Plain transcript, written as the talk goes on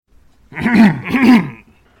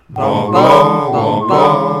Welcome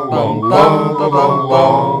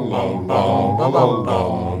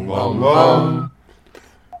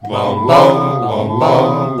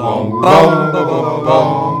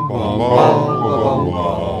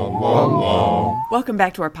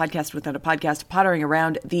back to our podcast within a podcast, pottering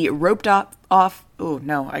around the roped off. Oh,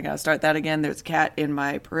 no, I gotta start that again. There's a cat in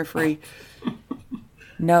my periphery.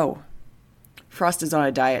 No. Frost is on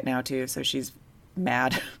a diet now, too, so she's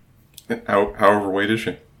mad. How overweight is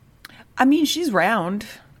she? I mean, she's round.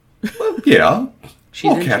 Well, yeah.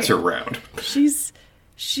 All cats are round. She's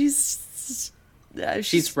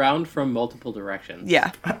round from multiple directions.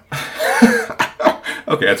 Yeah.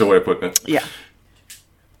 Okay, that's a way of putting it. Yeah.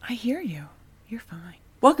 I hear you. You're fine.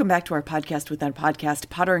 Welcome back to our podcast within a podcast,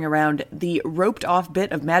 pottering around the roped-off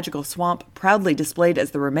bit of magical swamp, proudly displayed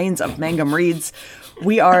as the remains of Mangum Reeds.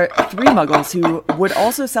 We are three muggles who would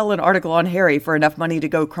also sell an article on Harry for enough money to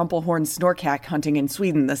go crumplehorn snorkack hunting in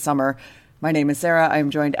Sweden this summer. My name is Sarah. I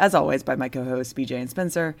am joined, as always, by my co-hosts, BJ and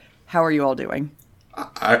Spencer. How are you all doing?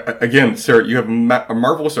 Again, Sarah, you have a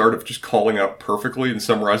marvelous art of just calling out perfectly and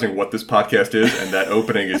summarizing what this podcast is, and that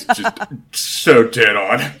opening is just so dead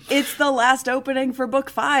on. It's the last opening for book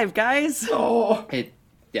 5, guys. Oh,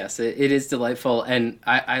 Yes, it is delightful, and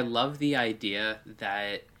I love the idea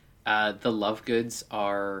that the Lovegoods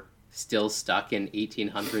are still stuck in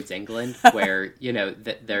 1800s England, where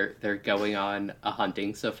they're going on a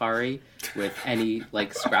hunting safari with any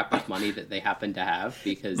scrap of money that they happen to have,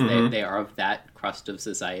 because they are of that crust of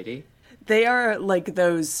society. They are like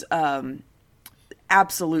those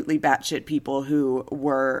absolutely batshit people who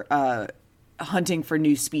were hunting for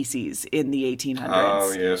new species in the 1800s.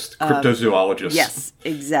 Oh yes, cryptozoologists. Yes,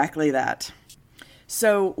 exactly that.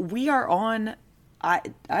 So we are on. I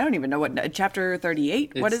don't even know what chapter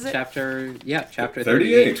 38. What is it? Chapter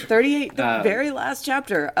 38. 38, the very last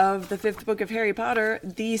chapter of the 5th book of Harry Potter.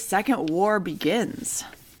 The Second War begins.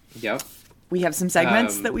 Yep. We have some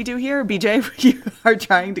segments that we do here. BJ, you are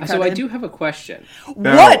trying to cut in. I do have a question.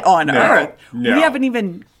 What on earth? No. We haven't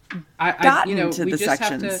even gotten to the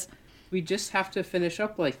sections. We just have to finish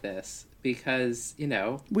up like this because,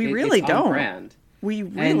 we really it's don't. On brand. We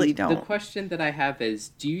really don't. The question that I have is,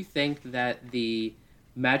 do you think that the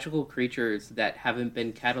magical creatures that haven't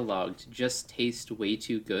been cataloged just taste way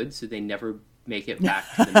too good, so they never make it back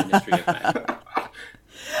to the Ministry of Magic?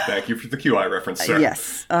 Thank you for the QI reference, sir.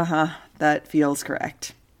 Yes, that feels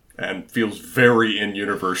correct. And feels very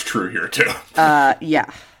in-universe true here, too. Yeah.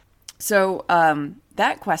 So,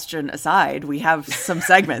 that question aside, we have some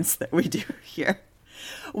segments that we do here.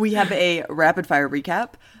 We have a rapid-fire recap,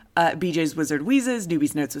 BJ's Wizard Wheezes,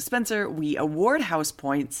 Newbie's Notes with Spencer. We award house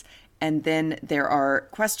points, and then there are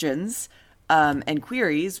questions and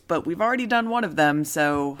queries, but we've already done one of them,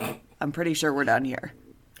 so I'm pretty sure we're done here.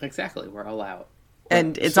 Exactly, we're all out.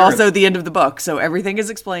 And it's also the end of the book, so everything is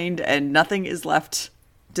explained and nothing is left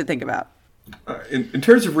to think about. In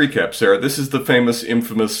terms of recap, Sarah, this is the famous,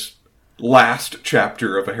 infamous last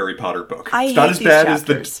chapter of a Harry Potter book. It's not as bad as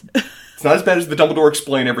the Dumbledore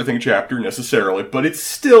Explain Everything chapter, necessarily, but it's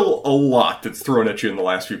still a lot that's thrown at you in the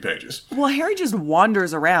last few pages. Well, Harry just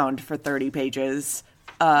wanders around for 30 pages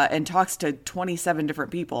and talks to 27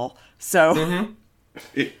 different people, so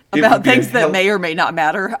about things that may or may not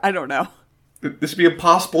matter. I don't know. This would be a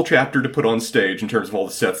possible chapter to put on stage in terms of all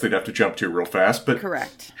the sets they'd have to jump to real fast, but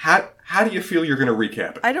correct. How do you feel you're going to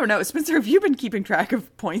recap it? I don't know. Spencer, have you been keeping track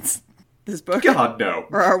of points this book? God, no.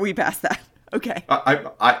 Or are we past that? Okay.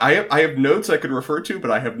 I have notes I could refer to,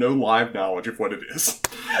 but I have no live knowledge of what it is.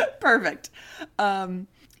 Perfect. In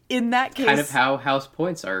that case... Kind of how house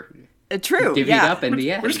points are true, divvied up in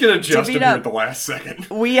the end. We're just going to adjust them here at the last second.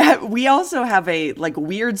 We also have a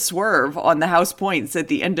weird swerve on the house points at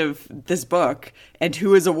the end of this book, and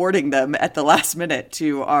who is awarding them at the last minute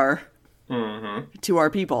to our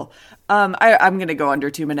people. I'm going to go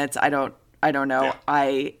under 2 minutes. I don't know.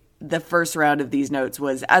 Yeah. The first round of these notes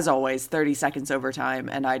was, as always, 30 seconds over time,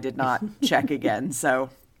 and I did not check again.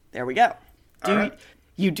 So there we go.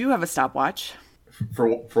 You do have a stopwatch.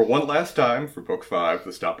 For one last time, for book 5,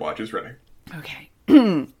 the stopwatch is ready. Okay.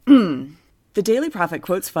 The Daily Prophet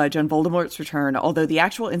quotes Fudge on Voldemort's return, although the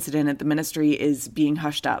actual incident at the Ministry is being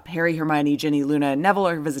hushed up. Harry, Hermione, Ginny, Luna, and Neville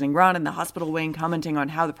are visiting Ron in the hospital wing, commenting on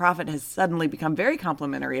how the Prophet has suddenly become very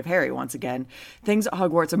complimentary of Harry once again. Things at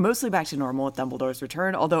Hogwarts are mostly back to normal with Dumbledore's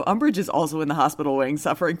return, although Umbridge is also in the hospital wing,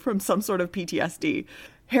 suffering from some sort of PTSD.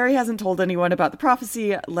 Harry hasn't told anyone about the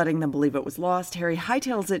prophecy, letting them believe it was lost. Harry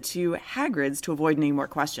hightails it to Hagrid's to avoid any more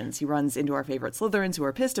questions. He runs into our favorite Slytherins, who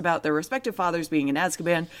are pissed about their respective fathers being in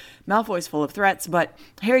Azkaban. Malfoy's full of threats, but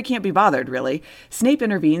Harry can't be bothered, really. Snape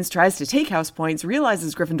intervenes, tries to take house points,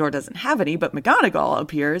 realizes Gryffindor doesn't have any, but McGonagall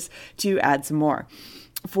appears to add some more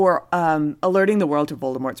for alerting the world to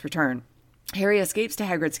Voldemort's return. Harry escapes to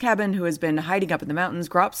Hagrid's cabin, who has been hiding up in the mountains.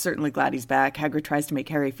 Grop's certainly glad he's back. Hagrid tries to make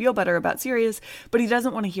Harry feel better about Sirius, but he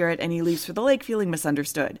doesn't want to hear it, and he leaves for the lake feeling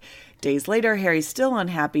misunderstood. Days later, Harry's still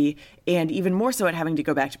unhappy, and even more so at having to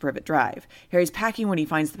go back to Privet Drive. Harry's packing when he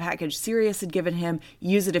finds the package Sirius had given him.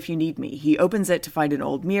 Use it if you need me. He opens it to find an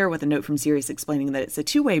old mirror with a note from Sirius explaining that it's a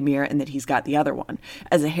two-way mirror and that he's got the other one.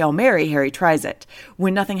 As a Hail Mary, Harry tries it.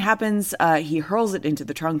 When nothing happens, he hurls it into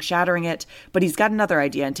the trunk, shattering it, but he's got another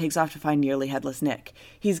idea and takes off to find nearly headless Nick.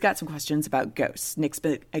 He's got some questions about ghosts. Nick's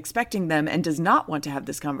been expecting them and does not want to have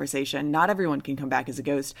this conversation. Not everyone can come back as a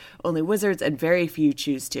ghost. Only wizards, and very few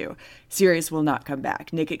choose to. Sirius will not come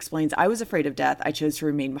back. Nick explains, I was afraid of death. I chose to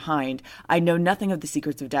remain behind. I know nothing of the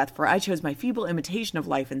secrets of death, for I chose my feeble imitation of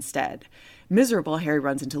life instead. Miserable, Harry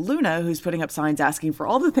runs into Luna, who's putting up signs asking for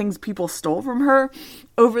all the things people stole from her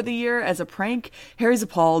over the year as a prank. Harry's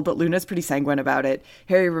appalled, but Luna's pretty sanguine about it.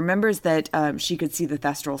 Harry remembers that she could see the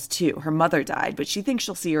Thestrals too. Her mother died, but she thinks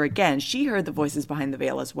she'll see her again. She heard the voices behind the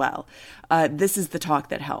veil as well. This is the talk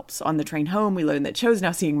that helps. On the train home, we learn that Cho's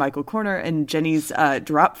now seeing Michael Corner, and Jenny's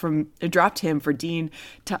dropped him for Dean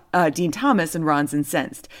Thomas, and Ron's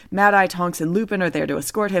incensed. Mad-Eye, Tonks, and Lupin are there to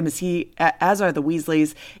escort him, as are the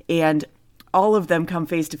Weasleys, and all of them come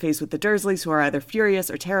face to face with the Dursleys, who are either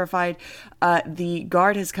furious or terrified. The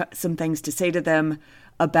guard has some things to say to them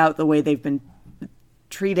about the way they've been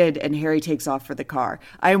treated, and Harry takes off for the car.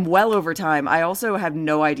 I am well over time. I also have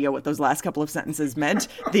no idea what those last couple of sentences meant.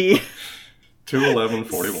 The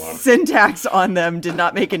 2:11:41 syntax on them did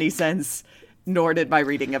not make any sense, nor did my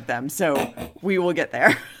reading of them. So we will get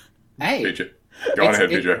there. Hey, BJ. Go on ahead,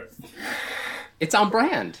 BJ. It's on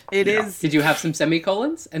brand. It is. Did you have some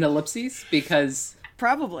semicolons and ellipses? Because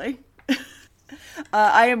probably.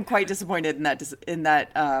 I am quite disappointed in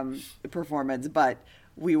that performance, but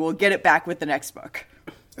we will get it back with the next book.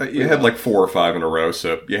 You had like 4 or 5 in a row,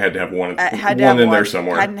 so you had to have one in there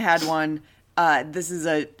somewhere. Hadn't had one. This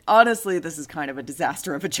is kind of a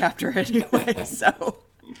disaster of a chapter anyway. So,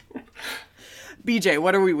 BJ,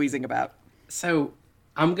 what are we wheezing about? So,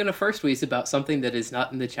 I'm going to first wheeze about something that is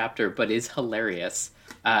not in the chapter, but is hilarious,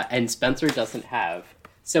 and Spencer doesn't have.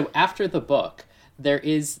 So after the book, there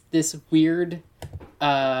is this weird,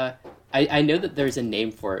 I know that there's a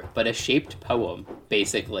name for it, but a shaped poem,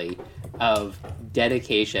 basically, of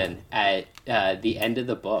dedication at the end of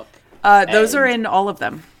the book. Those are in all of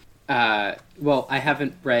them. Well, I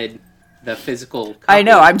haven't read the physical copy. I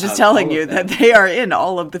know, I'm just telling you that they are in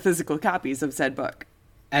all of the physical copies of said book.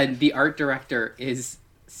 And the art director is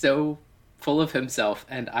so full of himself,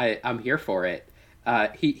 and I'm here for it.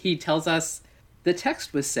 He tells us the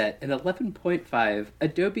text was set in 11.5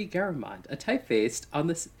 Adobe Garamond, a typeface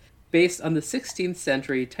based on the 16th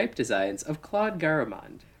century type designs of Claude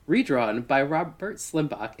Garamond, redrawn by Robert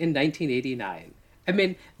Slimbach in 1989. I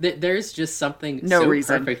mean, there's just something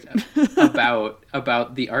perfect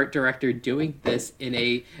about the art director doing this in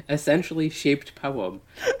a essentially shaped poem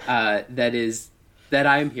that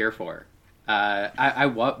I'm here for. I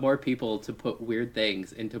want more people to put weird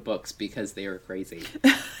things into books because they are crazy.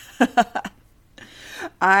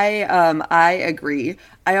 I agree.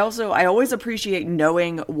 I always appreciate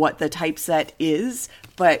knowing what the typeset is,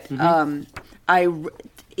 but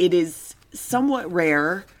it is somewhat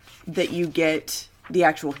rare that you get the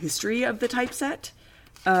actual history of the typeset.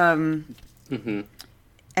 And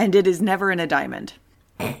it is never in a diamond.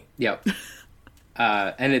 Yep.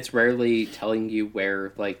 And it's rarely telling you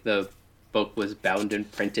where like the book was bound and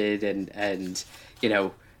printed, and you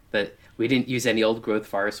know that we didn't use any old growth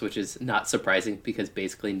farce, which is not surprising because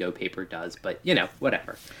basically no paper does, but you know,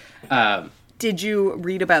 whatever. Did you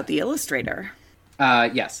read about the illustrator?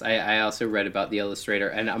 Yes, I also read about the illustrator,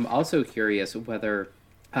 and I'm also curious whether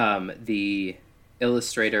the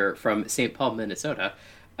illustrator from St. Paul, Minnesota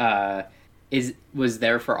was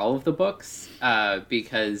there for all of the books,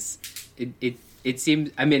 because it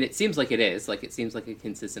seems like it is. Like, it seems like a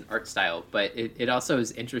consistent art style, but it also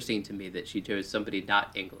is interesting to me that she chose somebody not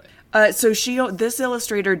English. So this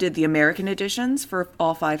illustrator did the American editions for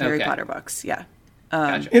all 5 Harry Potter books. Yeah.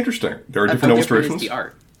 Gotcha. Interesting. There are different illustrations. Different is the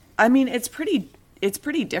art? I mean, it's pretty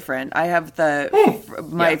different. I have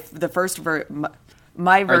my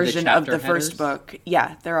version of the first book.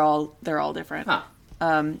 Yeah, they're all different. Huh.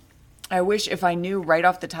 I wish if I knew right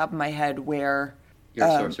off the top of my head where your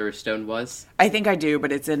Sorcerer's Stone was? I think I do,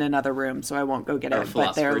 but it's in another room, so I won't go get Or it.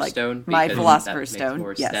 But they're Philosopher's like Stone? my Because Philosopher's that Stone. Makes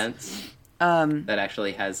more Yes. sense. That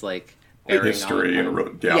actually has bearing history on,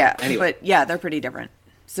 and Yeah, Anyway. but they're pretty different.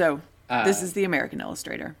 So this is the American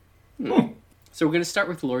illustrator. So we're going to start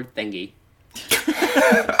with Lord Thingy.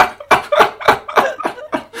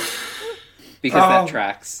 Because that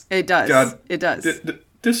tracks. It does. God, it does.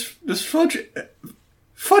 This Fudge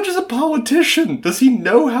is a politician. Does he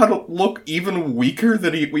know how to look even weaker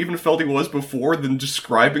than he even felt he was before than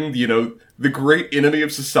describing, the great enemy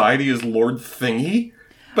of society as Lord Thingy?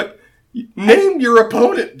 But name your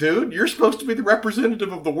opponent, dude. You're supposed to be the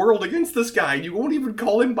representative of the world against this guy. You won't even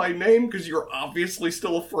call him by name because you're obviously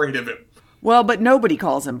still afraid of him. Well, but nobody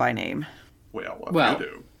calls him by name. Well, you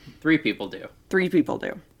do. 3 people do. 3 people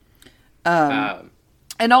do.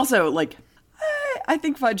 And also, I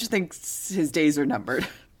think Fudge thinks his days are numbered.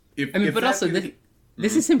 But also,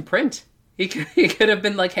 this is in print. He could have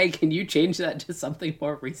been like, hey, can you change that to something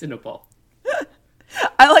more reasonable?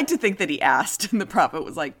 I like to think that he asked, and the prophet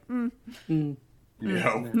was like, No. Or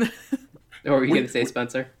were you going to say,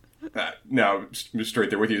 Spencer? Now, just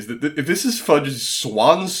straight there with you, is that if this is Fudge's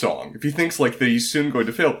swan song, if he thinks that he's soon going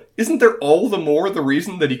to fail, isn't there all the more the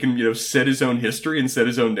reason that he can, set his own history and set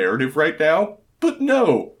his own narrative right now? But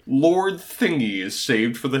no, Lord Thingy is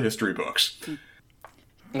saved for the history books.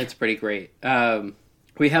 It's pretty great.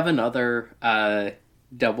 We have another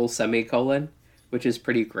double semicolon, which is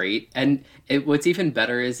pretty great. And what's even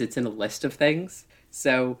better is it's in a list of things.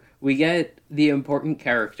 So we get the important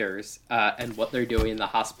characters and what they're doing in the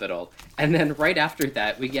hospital. And then right after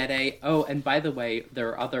that, we get and by the way, there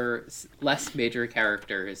are other less major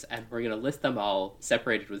characters, and we're going to list them all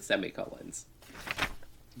separated with semicolons.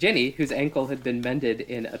 Ginny, whose ankle had been mended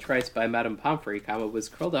in a trice by Madame Pomfrey, was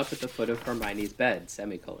curled up at the foot of Hermione's bed,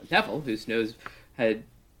 semicolon. Neville, whose nose had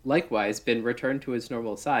likewise been returned to its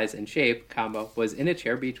normal size and shape, was in a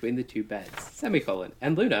chair between the 2 beds, semicolon.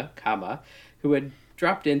 And Luna, who had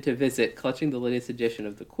dropped in to visit, clutching the latest edition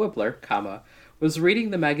of the Quibbler, was reading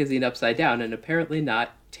the magazine upside down and apparently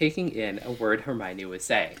not taking in a word Hermione was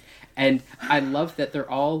saying. And I love that they're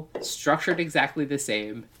all structured exactly the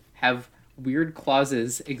same, have weird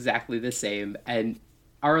clauses exactly the same, and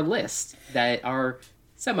are a list that are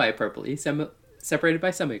semi-appropriately separated by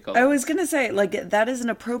semicolons. I was going to say, that is an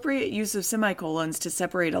appropriate use of semicolons to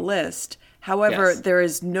separate a list. However, there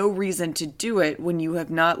is no reason to do it when you have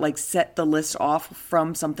not, set the list off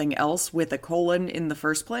from something else with a colon in the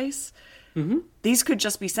first place. Mm-hmm. These could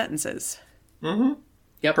just be sentences. Mm-hmm.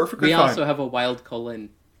 Yep. Perfectly we fine. Also have a wild colon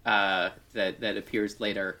that appears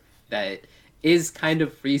later that is kind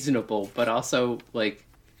of reasonable, but also,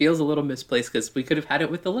 feels a little misplaced because we could have had it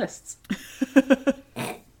with the lists.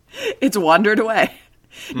 It's wandered away.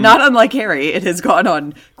 Not unlike Harry, it has gone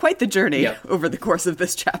on quite the journey over the course of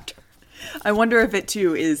this chapter. I wonder if it,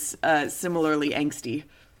 too, is similarly angsty.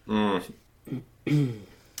 Might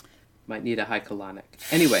need a high colonic.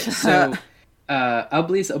 Anyway, so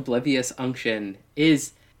Ubley's oblivious unction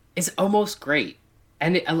is almost great.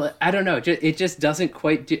 And I don't know, it just doesn't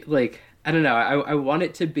quite do, I don't know, I want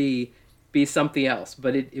it to be something else,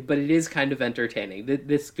 but it is kind of entertaining.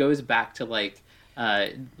 This goes back to,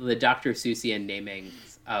 the Dr. Seussian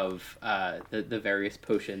namings of the various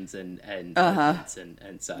potions and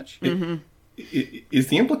such. Mm-hmm. Is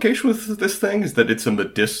the implication with this thing is that it's a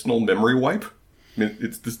medicinal memory wipe? I mean,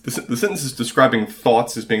 the sentence is describing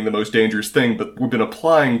thoughts as being the most dangerous thing, but we've been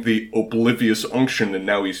applying the oblivious unction, and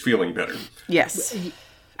now he's feeling better. Yes.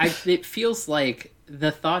 It feels like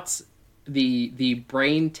the thoughts, the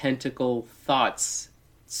brain tentacle thoughts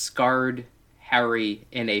scarred Harry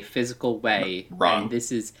in a physical way. Ron. And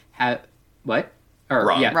this is what? Or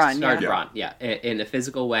Ron. Yeah, Ron, scarred yeah. Ron. Yeah, in a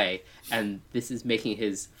physical way, and this is making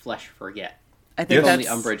his flesh forget. I think Only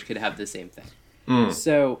that's... Umbridge could have the same thing.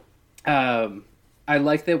 So, I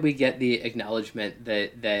like that we get the acknowledgement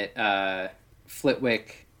that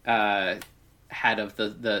Flitwick had of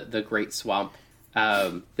the Great Swamp.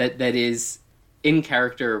 That is in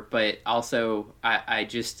character, but also I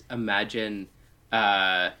just imagine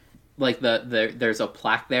there's a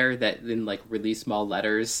plaque there that in really small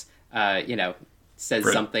letters says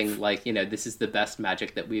right. something like, this is the best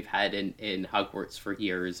magic that we've had in Hogwarts for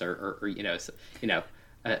years, or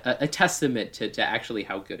a testament to actually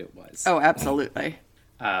how good it was. Oh, absolutely.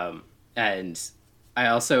 And I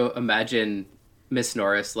also imagine Miss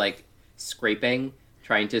Norris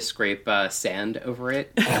trying to scrape sand over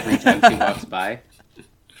it every time she walks by.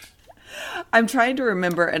 I'm trying to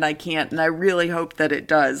remember, and I can't, and I really hope that it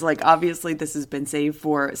does. Obviously, this has been saved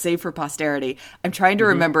for posterity. I'm trying to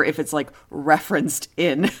remember if it's referenced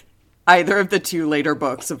in either of the two later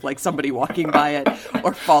books of like somebody walking by it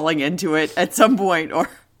or falling into it at some point, or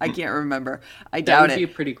I can't remember. I doubt That would it.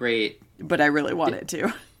 be pretty great. But I really want it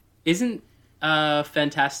to. Isn't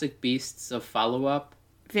Fantastic Beasts a follow-up?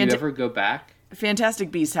 Do you ever go back?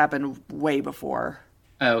 Fantastic Beasts happened way before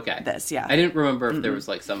Oh, okay. this, yeah. I didn't remember if there was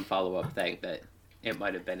like some follow-up thing that it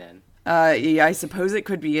might have been in. Yeah, I suppose it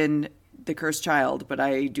could be in The Cursed Child, but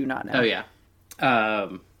I do not know. Oh, yeah.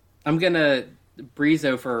 I'm gonna breeze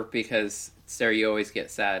over because, Sarah, you always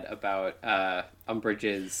get sad about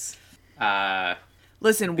Umbridge's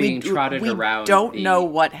Listen, being we trotted around don't know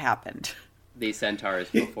what happened. the centaurs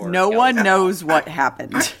before. No one knows what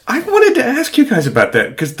happened. I wanted to ask you guys about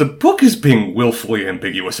that, because the book is being willfully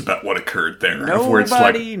ambiguous about what occurred there. Where it's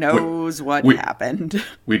like, Nobody knows what happened.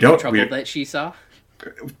 We don't... Trouble that she saw.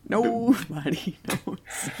 Nobody knows.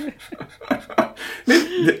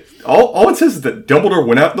 All it says is that Dumbledore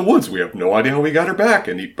went out in the woods. We have no idea how he got her back,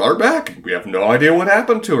 and he brought her back. We have no idea what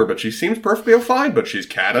happened to her, but she seems perfectly fine, but she's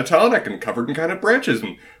catatonic and covered in kind of branches,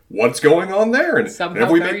 and what's going on there? And Somehow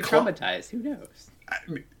very traumatized. Who knows?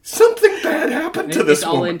 Something bad happened to this It's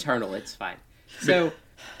all woman. internal. It's fine. So,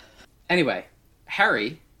 anyway,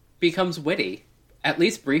 Harry becomes witty, at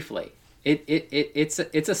least briefly. It's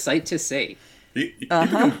a sight to see. He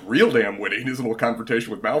becomes real damn witty in his little confrontation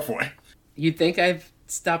with Malfoy. You'd think I've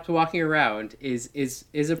stopped walking around is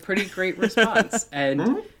a pretty great response.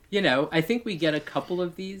 And, you know, I think we get a couple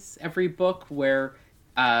of these every book where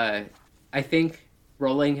I think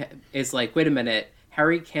Rowling is like, wait a minute,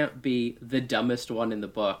 Harry can't be the dumbest one in the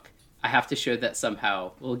book. I have to show that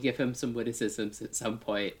somehow. We'll give him some witticisms at some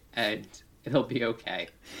point, and it'll be okay.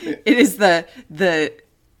 It is the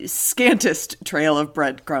scantest trail of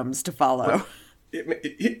breadcrumbs to follow.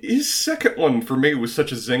 His second one, for me, was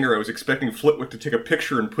such a zinger. I was expecting Flitwick to take a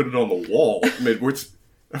picture and put it on the wall. I mean,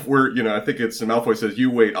 where, you know, I think it's Malfoy says,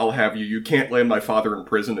 "You wait, I'll have you. You can't land my father in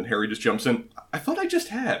prison," and Harry just jumps in. I thought I just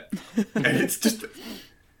had. And it's just...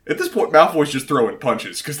 At this point, Malfoy's just throwing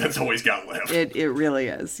punches, because that's all he's got left. It really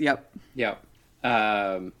is, yep. Yep.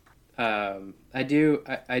 I do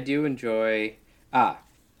enjoy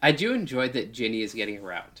that Ginny is getting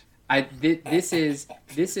around. This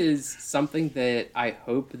is something that I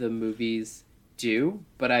hope the movies do,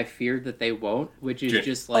 but I fear that they won't, which is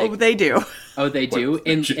just like... Oh, they do. Oh, they do?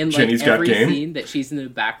 In like Ginny's got every game? scene that she's in the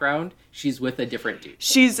background, she's with a different dude.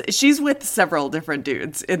 She's with several different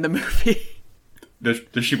dudes in the movie.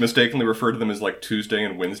 Does she mistakenly refer to them as, like, Tuesday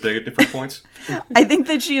and Wednesday at different points? I think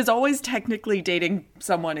that she is always technically dating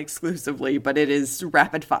someone exclusively, but it is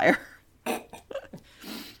rapid fire.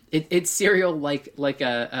 It's serial like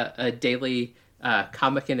a daily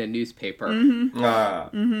comic in a newspaper.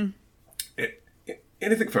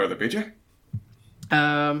 Anything further, BJ?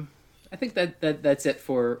 I think that's it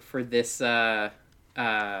for this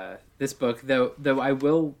this book. Though I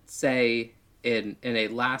will say in a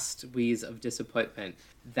last wheeze of disappointment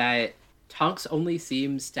that Tonks only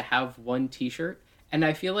seems to have one T-shirt, and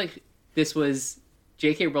I feel like this was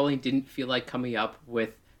J.K. Rowling didn't feel like coming up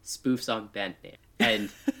with spoofs on band name,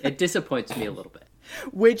 and it disappoints me a little bit.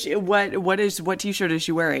 What T-shirt is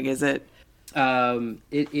she wearing? Is it?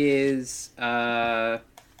 It is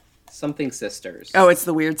something Sisters. Oh, it's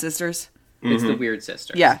the Weird Sisters. It's the Weird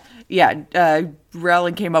Sisters. Yeah.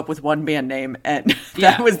 Rowling came up with one band name, and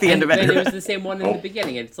that was the end of it. And it was the same one in the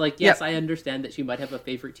beginning. And it's like, yes, Yep. I understand that she might have a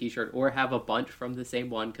favorite T-shirt or have a bunch from the same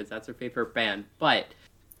one because that's her favorite band. But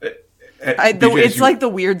It's like the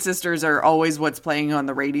Weird Sisters are always what's playing on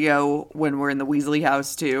the radio when we're in the Weasley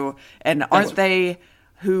house too. And aren't they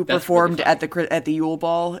who performed really at the Yule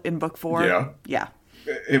Ball in book 4? Yeah.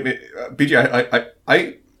 BJ,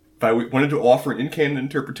 if I wanted to offer an in-canon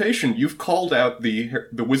interpretation, you've called out the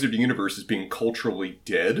Wizard universe as being culturally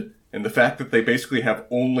dead, and the fact that they basically have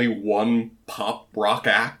only one pop rock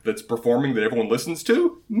act that's performing that everyone listens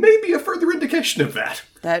to may be a further indication of that.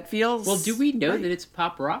 That feels... well, do we know that it's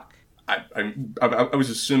pop rock? I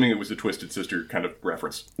was assuming it was a Twisted Sister kind of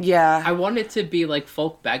reference. Yeah. I want it to be like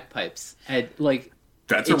folk bagpipes, and like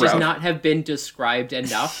That's it a just route. not have been described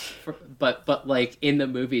enough. But like in the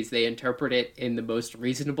movies, they interpret it in the most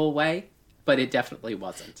reasonable way. But it definitely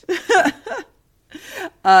wasn't.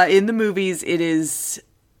 In the movies, it is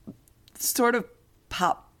sort of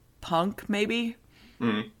pop punk, maybe.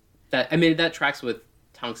 That tracks with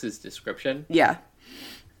Tonks's description. Yeah.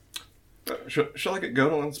 Shall I get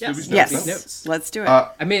going on Spooky's Yes. notes? Notes. Let's do it.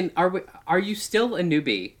 Are you still a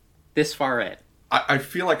newbie this far in? I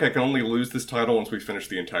feel like I can only lose this title once we finish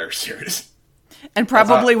the entire series. And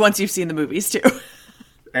probably once you've seen the movies too.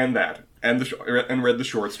 And that. And read the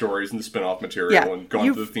short stories and the spin-off material Yeah, and gone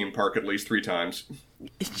to the theme park at least 3 times.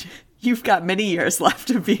 You've got many years left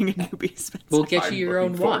of being a newbie, Spencer. We'll get you your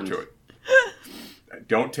own wand. To it.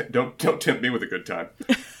 Don't tempt me with a good time.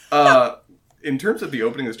 In terms of the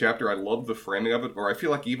opening of this chapter, I love the framing of it, or I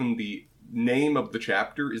feel like even the name of the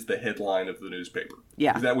chapter is the headline of the newspaper.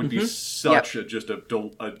 Yeah. That would be such a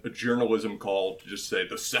journalism call to just say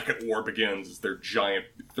the Second War Begins is their giant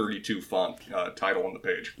 32 font title on the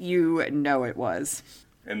page. You know it was.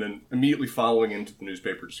 And then immediately following into the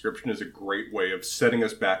newspaper description is a great way of setting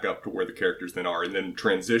us back up to where the characters then are, and then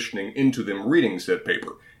transitioning into them reading said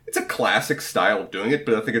paper. It's a classic style of doing it,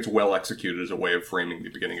 but I think it's well executed as a way of framing the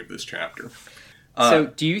beginning of this chapter. So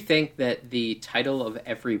do you think that the title of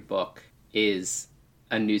every book is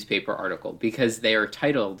a newspaper article? Because they are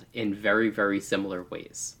titled in very, very similar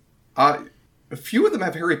ways. A few of them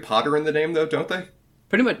have Harry Potter in the name, though, don't they?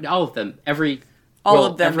 Pretty much all of them. Every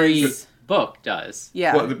book does.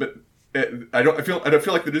 Yeah. Well, but I don't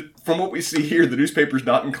feel like from what we see here, the newspaper's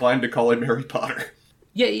not inclined to call him Harry Potter.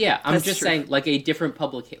 Yeah. I'm That's just true. saying, like a different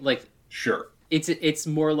publication. Like Sure. it's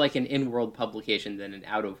more like an in-world publication than an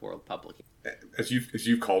out-of-world publication. As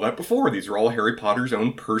you've called out before, these are all Harry Potter's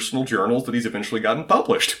own personal journals that he's eventually gotten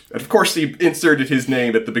published. And of course, he inserted his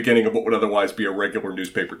name at the beginning of what would otherwise be a regular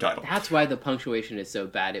newspaper title. That's why the punctuation is so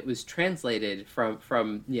bad. It was translated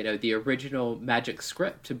from the original Magic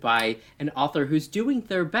script by an author who's doing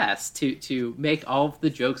their best to make all of the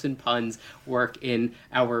jokes and puns work in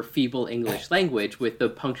our feeble English language with the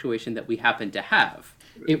punctuation that we happen to have.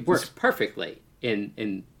 It works perfectly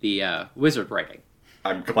in the wizard writing.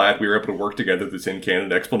 I'm glad we were able to work together this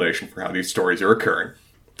in-canon explanation for how these stories are occurring.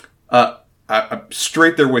 I'm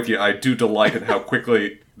straight there with you. I do delight in how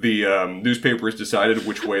quickly the newspaper has decided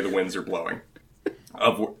which way the winds are blowing.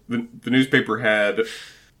 The newspaper had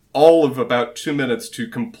all of about 2 minutes to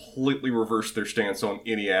completely reverse their stance on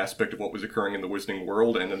any aspect of what was occurring in the Wizarding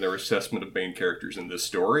world and in their assessment of main characters in this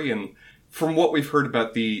story. And from what we've heard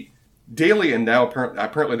about the Daily, and now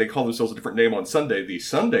apparently they call themselves a different name on Sunday, the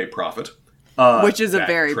Sunday Prophet. Which is a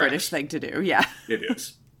very tracks. British thing to do, yeah. It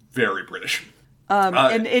is. Very British.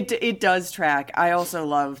 And it does track. I also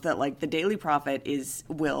love that, like, the Daily Prophet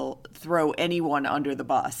will throw anyone under the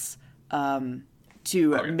bus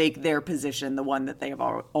to make their position the one that they have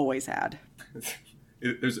always had.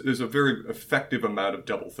 There's a very effective amount of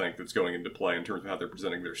doublethink that's going into play in terms of how they're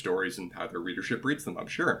presenting their stories and how their readership reads them, I'm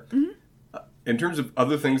sure. Mm-hmm. In terms of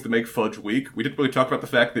other things that make Fudge weak, we didn't really talk about the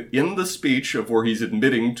fact that in the speech of where he's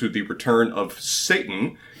admitting to the return of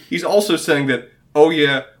Satan, he's also saying that, oh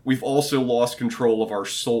yeah, we've also lost control of our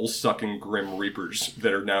soul-sucking Grim Reapers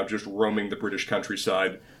that are now just roaming the British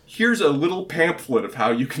countryside. Here's a little pamphlet of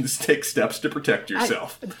how you can take steps to protect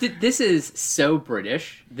yourself. This is so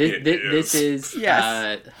British. This is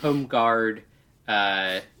Yes. Home Guard,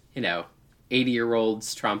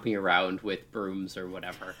 80-year-olds tromping around with brooms or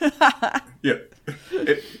whatever. Yeah.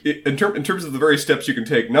 In terms of the various steps you can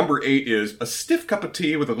take, number 8 is a stiff cup of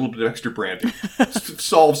tea with a little bit of extra brandy.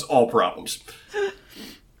 Solves all problems.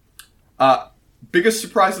 Biggest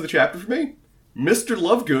surprise of the chapter for me? Mr.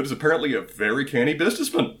 Lovegood is apparently a very canny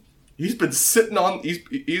businessman. He's been sitting on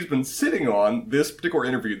this particular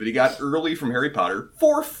interview that he got early from Harry Potter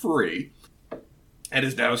for free, and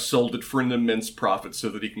has now sold it for an immense profit so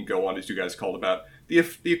that he can go on, as you guys called about, the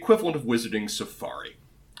equivalent of Wizarding Safari.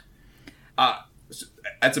 So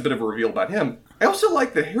that's a bit of a reveal about him. I also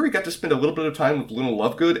like that Harry got to spend a little bit of time with Luna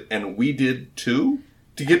Lovegood, and we did too,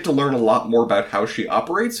 to get to learn a lot more about how she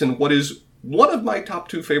operates, and what is one of my top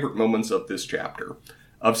 2 favorite moments of this chapter,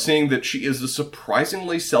 of seeing that she is a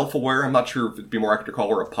surprisingly self-aware, I'm not sure if it'd be more accurate to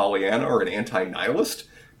call her a Pollyanna or an anti-nihilist,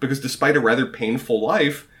 because despite a rather painful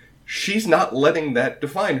life, she's not letting that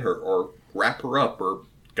define her, or wrap her up, or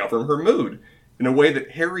govern her mood, in a way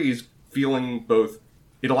that Harry's feeling both.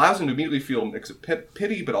 It allows him to immediately feel a mix of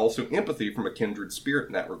pity, but also empathy from a kindred spirit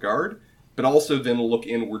in that regard, but also then look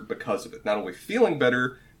inward because of it. Not only feeling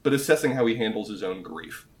better, but assessing how he handles his own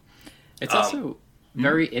grief. It's also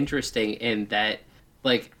very interesting in that,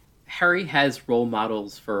 like, Harry has role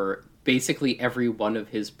models for basically every one of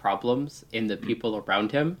his problems in the people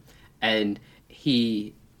around him, and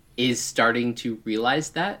he is starting to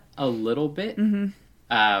realize that a little bit,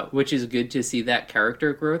 which is good to see that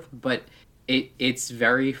character growth, but it's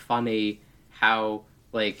very funny how,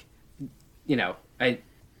 like, I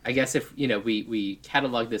guess if, we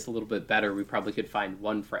catalog this a little bit better, we probably could find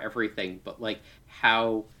one for everything, but, like,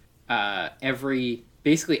 how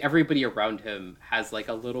basically everybody around him has, like,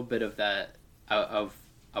 a little bit of of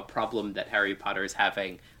a problem that Harry Potter's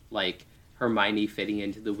having, like Hermione fitting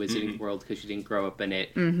into the Wizarding world because she didn't grow up in it.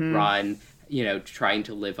 Ron, trying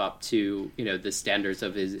to live up to, the standards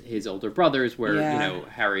of his older brothers, where,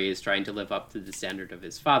 Harry is trying to live up to the standard of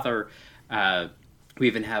his father. We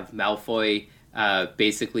even have Malfoy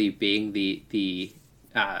basically being the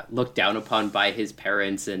looked down upon by his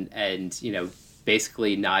parents and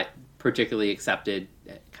basically not particularly accepted,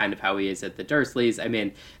 kind of how he is at the Dursleys. I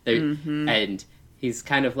mean, and he's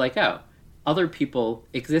kind of like, oh, other people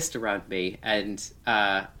exist around me and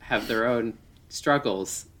have their own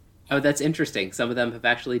struggles. Oh, that's interesting. Some of them have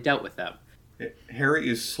actually dealt with them. Harry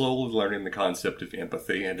is slowly learning the concept of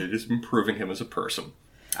empathy, and it is improving him as a person.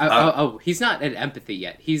 He's not at empathy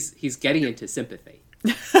yet. He's getting into sympathy.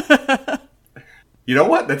 You know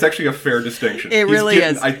what? That's actually a fair distinction. It really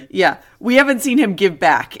is. Yeah. We haven't seen him give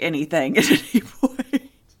back anything at any point.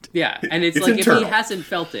 Yeah, and it's like internal. If he hasn't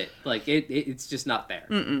felt it, like it's just not there.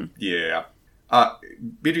 Mm-mm. Yeah.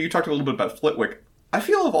 Peter, you talked a little bit about Flitwick. I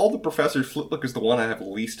feel of all the professors, Flitwick is the one I have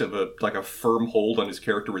least of a firm hold on his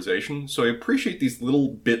characterization. So I appreciate these little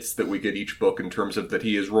bits that we get each book in terms of that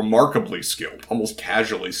he is remarkably skilled, almost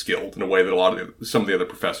casually skilled in a way that some of the other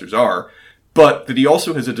professors are, but that he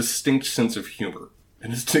also has a distinct sense of humor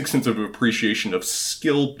and a distinct sense of appreciation of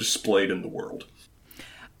skill displayed in the world.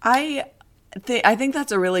 I think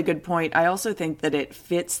that's a really good point. I also think that it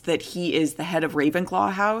fits that he is the head of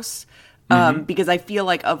Ravenclaw House. Because I feel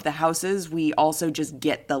like of the houses, we also just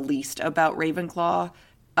get the least about Ravenclaw,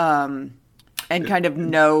 and kind of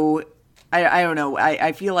know. I don't know.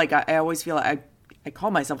 I feel like I always feel like I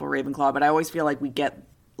call myself a Ravenclaw, but I always feel like we get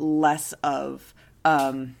less of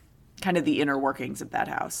kind of the inner workings of that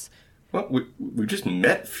house. Well, we just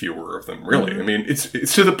met fewer of them, really. I mean, it's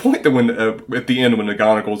to the point that when at the end when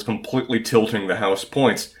McGonagall is completely tilting the house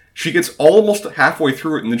points, she gets almost halfway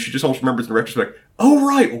through it, and then she just almost remembers in retrospect, oh,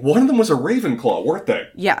 right, one of them was a Ravenclaw, weren't they?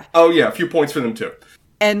 Yeah. Oh, yeah, a few points for them, too.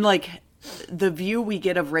 And, the view we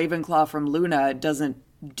get of Ravenclaw from Luna doesn't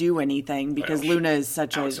do anything, because Luna is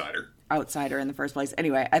such an outsider in the first place.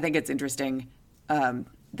 Anyway, I think it's interesting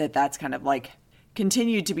that's kind of,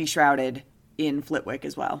 continued to be shrouded in Flitwick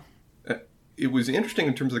as well. It was interesting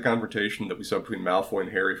in terms of the confrontation that we saw between Malfoy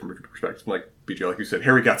and Harry from a perspective. Like, BJ, like you said,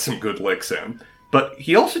 Harry got some good licks in. But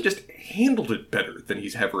he also just handled it better than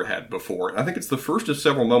he's ever had before. And I think it's the first of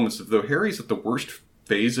several moments of, though Harry's at the worst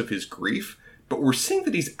phase of his grief, but we're seeing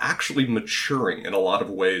that he's actually maturing in a lot of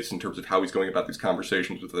ways in terms of how he's going about these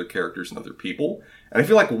conversations with other characters and other people. And I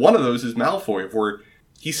feel like one of those is Malfoy, where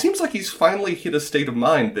he seems like he's finally hit a state of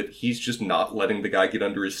mind that he's just not letting the guy get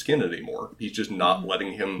under his skin anymore. He's just not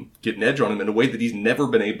letting him get an edge on him in a way that he's never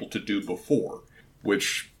been able to do before,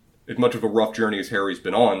 which, as much of a rough journey as Harry's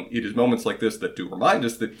been on, it is moments like this that do remind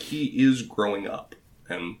us that he is growing up.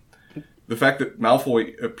 And the fact that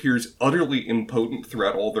Malfoy appears utterly impotent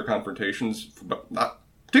throughout all their confrontations, not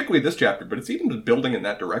particularly this chapter, but it's even been building in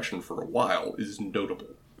that direction for a while, is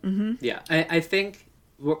notable. Mm-hmm. Yeah, I think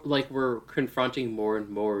we're confronting more and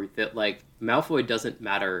more that Malfoy doesn't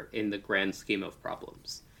matter in the grand scheme of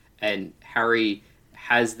problems, and Harry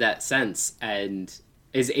has that sense and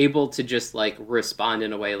is able to just respond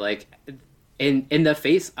in a way in the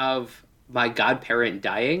face of my godparent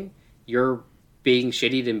dying, you're being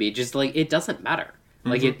shitty to me. Just it doesn't matter.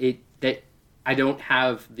 Mm-hmm. That I don't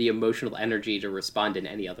have the emotional energy to respond in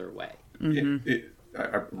any other way. Mm-hmm.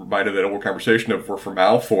 I'm reminded of that old conversation of where for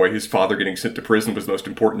Malfoy, his father getting sent to prison was the most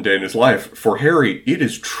important day in his life. For Harry, it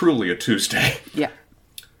is truly a Tuesday. Yeah.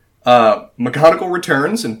 McGonagall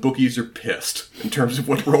returns, and bookies are pissed in terms of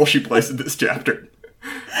what role she plays in this chapter.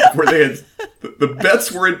 Where they had the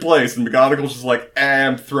bets were in place, and McGonagall's just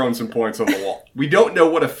I'm throwing some points on the wall. We don't know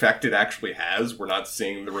what effect it actually has. We're not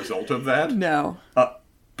seeing the result of that. No.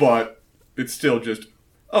 But it's still just,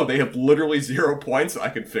 they have literally 0 points. I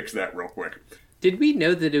can fix that real quick. Did we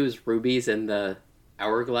know that it was rubies in the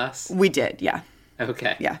hourglass? We did, yeah.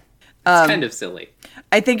 Okay. Yeah. It's kind of silly.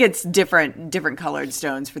 I think it's different colored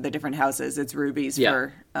stones for the different houses. It's rubies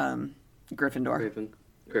for Gryffindor.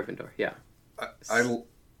 Gryffindor, yeah. I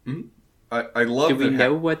love. Do we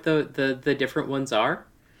know what the different ones are?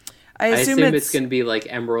 I assume it's going to be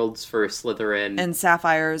emeralds for Slytherin and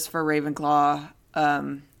sapphires for Ravenclaw.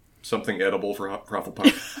 Something edible for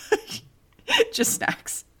Hufflepuff. Just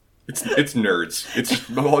snacks. It's nerds.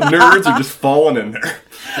 Nerds are just falling in there.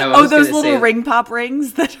 No, those little ring pop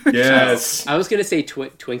rings that are. Yes. I was going to say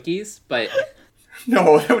Twinkies, but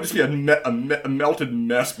no, that would just be a melted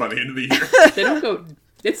mess by the end of the year. They don't go.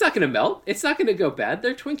 It's not going to melt. It's not going to go bad.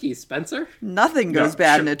 They're Twinkies, Spencer. Nothing goes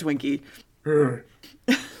bad in a Twinkie.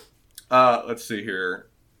 Let's see here.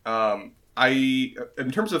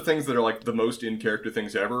 In terms of things that are the most in character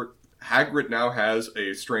things ever, Hagrid now has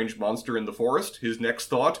a strange monster in the forest. His next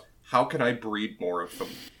thought: how can I breed more of them?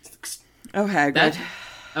 Oh, Hagrid.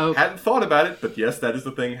 Hadn't thought about it, but yes, that is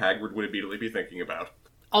the thing Hagrid would immediately be thinking about.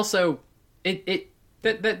 Also,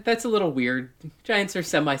 that's a little weird. Giants are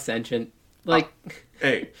semi-sentient. Like,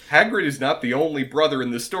 hey, Hagrid is not the only brother in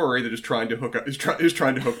this story that is trying to hook up is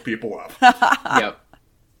trying to hook people up. Yep.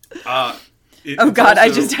 Oh God, I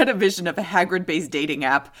just had a vision of a Hagrid-based dating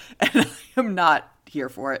app, and I am not here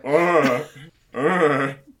for it.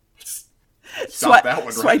 Stop that one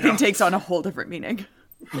right Swiping now. takes on a whole different meaning.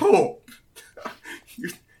 Oh,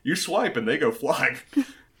 you swipe and they go flying.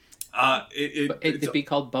 It'd be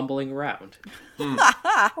called bumbling around.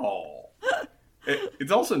 Oh.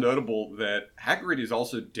 It's also notable that Hagrid is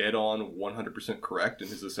also dead on 100% correct in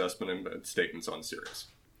his assessment and statements on Sirius.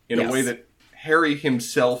 In a way that Harry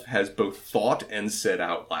himself has both thought and said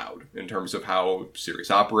out loud in terms of how Sirius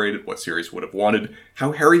operated, what Sirius would have wanted,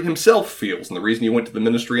 how Harry himself feels, and the reason he went to the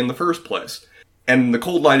Ministry in the first place. And in the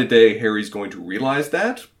cold light of day, Harry's going to realize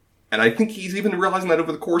that. And I think he's even realizing that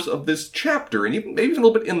over the course of this chapter, and even maybe a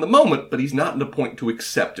little bit in the moment, but he's not in a point to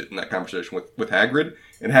accept it in that conversation with Hagrid,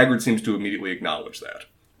 and Hagrid seems to immediately acknowledge that.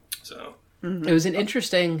 So It was an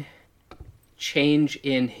interesting change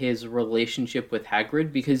in his relationship with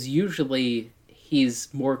Hagrid, because usually he's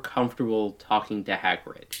more comfortable talking to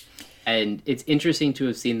Hagrid. And it's interesting to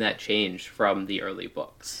have seen that change from the early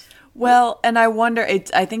books. Well, and I wonder,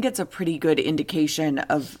 I think it's a pretty good indication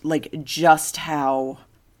of, like, just how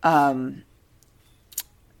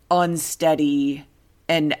unsteady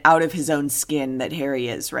and out of his own skin that Harry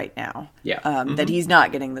is right now. Yeah. That he's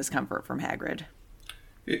not getting this comfort from Hagrid.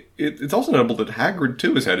 It's also notable that Hagrid,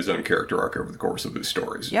 too, has had his own character arc over the course of his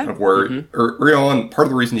stories. Yeah. Of where, early on, part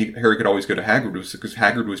of the reason Harry could always go to Hagrid was because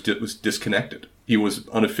Hagrid was disconnected. He was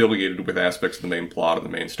unaffiliated with aspects of the main plot of the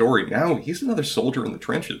main story. Now, he's another soldier in the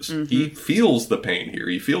trenches. He feels the pain here.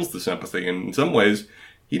 He feels the sympathy. And in some ways,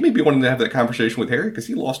 he may be wanting to have that conversation with Harry because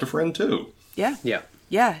he lost a friend, too. Yeah. Yeah.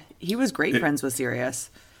 Yeah. He was great friends with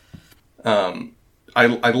Sirius. I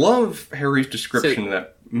love Harry's description of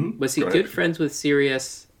that. Was he good friends with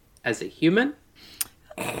Sirius as a human?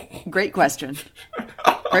 Great question.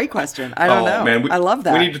 Great question. I don't know. Man, I love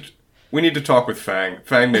that. We need to talk with Fang.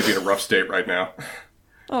 Fang may be in a rough state right now.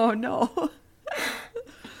 Oh, no.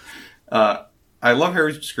 I love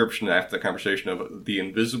Harry's description after the conversation of the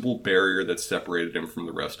invisible barrier that separated him from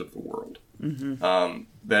the rest of the world.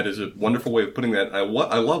 That is a wonderful way of putting that. I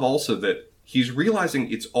love also that he's realizing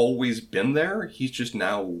it's always been there. He's just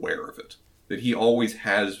now aware of it. That he always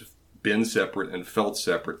has been separate and felt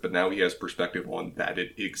separate, but now he has perspective on that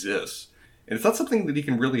it exists. And it's not something that he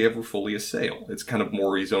can really ever fully assail. It's kind of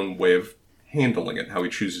more his own way of handling it, how he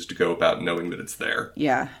chooses to go about knowing that it's there.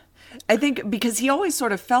 Yeah. I think because he always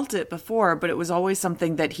sort of felt it before, but it was always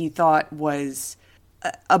something that he thought was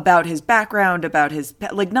about his background, about his,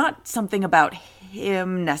 like, not something about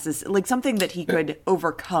him necessarily, like something that he could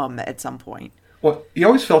overcome at some point. Well, he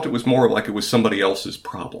always felt it was more like it was somebody else's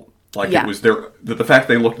problem. Like it was the fact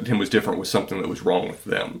they looked at him was different was something that was wrong with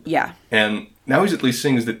them. Yeah. And now he's at least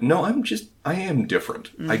seeing is that, no, I am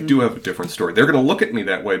different. I do have a different story. They're going to look at me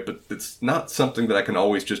that way, but it's not something that I can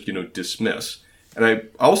always just, dismiss. And I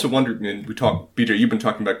also wondered, BJ, you've been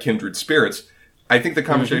talking about kindred spirits. I think the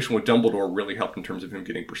conversation with Dumbledore really helped in terms of him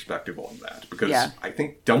getting perspective on that. Because I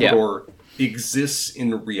think Dumbledore exists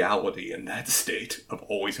in reality in that state of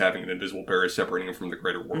always having an invisible barrier separating him from the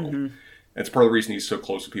greater world. And it's part of the reason he's so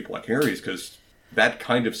close to people like Harry is because that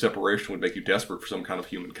kind of separation would make you desperate for some kind of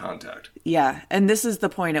human contact. Yeah, and this is the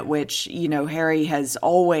point at which, Harry has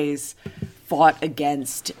always fought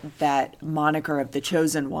against that moniker of the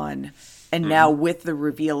Chosen One. And now with the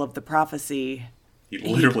reveal of the prophecy... He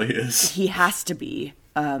literally is. He has to be.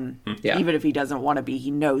 Even if he doesn't want to be, he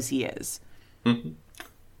knows he is. And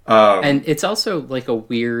it's also like a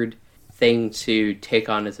weird thing to take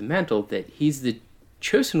on as a mantle that he's the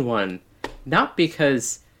Chosen One, not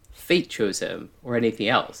because fate chose him or anything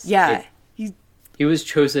else. Yeah. He was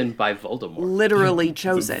chosen by Voldemort. Literally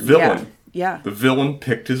chosen. The villain. Yeah. The villain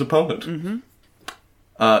picked his opponent.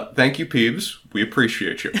 Thank you, Peeves. We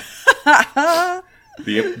appreciate you.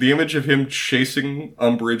 The image of him chasing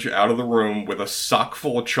Umbridge out of the room with a sock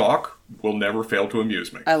full of chalk will never fail to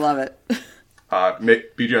amuse me. I love it.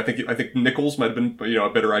 BJ, I think Nichols might have been a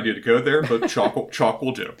better idea to go there, but chalk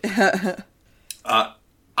will do.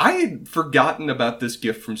 I had forgotten about this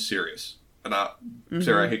gift from Sirius. And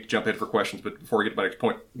Sarah, I hate to jump ahead for questions, but before I get to my next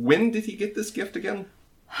point, when did he get this gift again?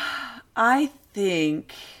 I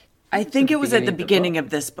think it was at the beginning of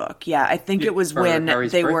this book. Yeah, I think it was when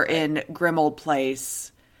they were in Grimmauld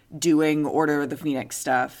Place doing Order of the Phoenix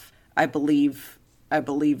stuff. I believe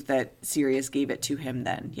that Sirius gave it to him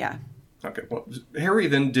then. Yeah. Okay, well, Harry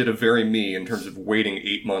then did a very me in terms of waiting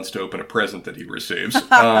 8 months to open a present that he receives.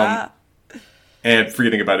 And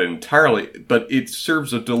forgetting about it entirely, but it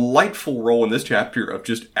serves a delightful role in this chapter of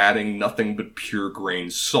just adding nothing but pure grain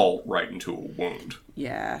salt right into a wound.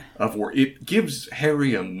 Yeah. Of where it gives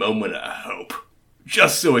Harry a moment of hope,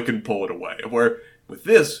 just so it can pull it away. Where, with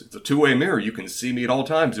this, it's a two-way mirror. You can see me at all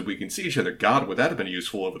times, and we can see each other. God, would that have been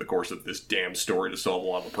useful over the course of this damn story to solve a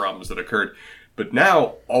lot of the problems that occurred. But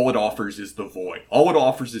now, all it offers is the void. All it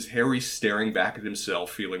offers is Harry staring back at himself,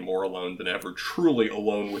 feeling more alone than ever, truly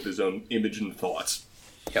alone with his own image and thoughts.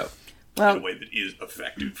 Yep. Well, in a way that is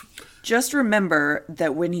effective. Just remember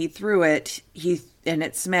that when he threw it, and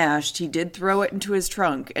it smashed, he did throw it into his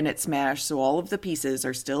trunk, and it smashed, so all of the pieces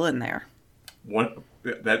are still in there.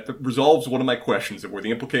 That resolves one of my questions, where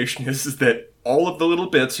the implication is that all of the little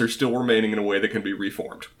bits are still remaining in a way that can be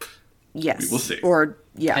reformed. Yes. We will see. Or,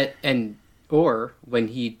 yeah. Or when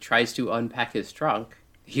he tries to unpack his trunk,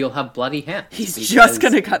 he'll have bloody hands. He's just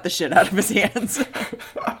going to cut the shit out of his hands.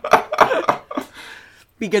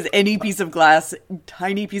 Because any piece of glass,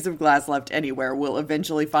 tiny piece of glass left anywhere will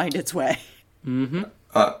eventually find its way. Mm-hmm.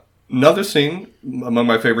 Another scene, among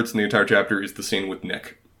my favorites in the entire chapter, is the scene with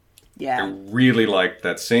Nick. Yeah. I really liked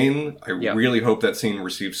that scene. I really hope that scene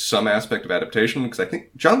receives some aspect of adaptation, because I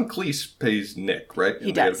think John Cleese plays Nick, right?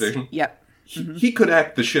 He does. Adaptation? Yep. He could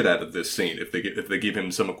act the shit out of this scene if they give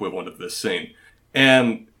him some equivalent of this scene.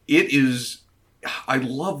 And it is... I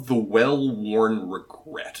love the well-worn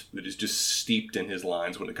regret that is just steeped in his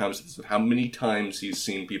lines when it comes to this, of how many times he's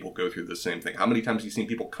seen people go through the same thing. How many times he's seen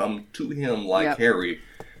people come to him, like Harry,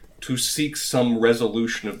 to seek some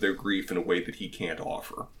resolution of their grief in a way that he can't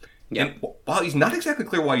offer. Yep. And while he's not exactly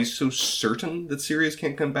clear why he's so certain that Sirius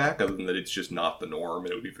can't come back, other than that it's just not the norm,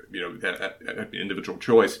 and it would be, an individual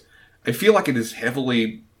choice, I feel like it is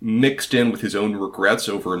heavily mixed in with his own regrets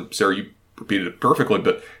over, and Sarah, you repeated it perfectly,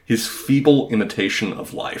 but his feeble imitation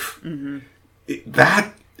of life. Mm-hmm.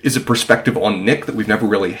 That is a perspective on Nick that we've never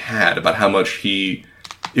really had, about how much it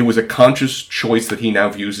was a conscious choice that he now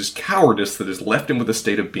views as cowardice that has left him with a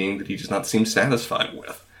state of being that he does not seem satisfied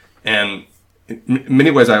with. And in many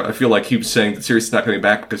ways, I feel like he was saying that Sirius is not coming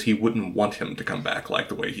back because he wouldn't want him to come back like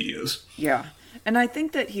the way he is. Yeah. And I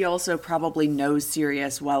think that he also probably knows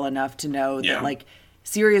Sirius well enough to know that, like,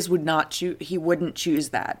 Sirius would not he wouldn't choose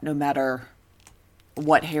that, no matter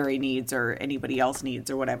what Harry needs or anybody else needs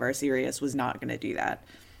or whatever. Sirius was not going to do that.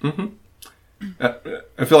 Mm-hmm.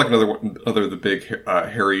 I feel like another of the big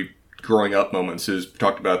Harry growing up moments is, we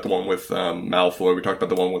talked about the one with Malfoy, we talked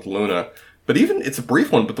about the one with Luna, but even, it's a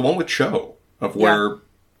brief one, but the one with Cho, of where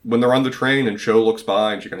when they're on the train and Cho looks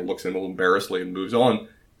by and she kind of looks at him a little embarrassedly and moves on,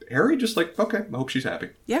 Harry just like, okay, I hope she's happy.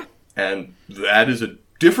 Yeah. And that is a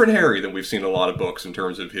different Harry than we've seen in a lot of books in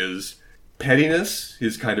terms of his pettiness,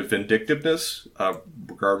 his kind of vindictiveness,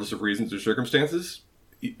 regardless of reasons or circumstances.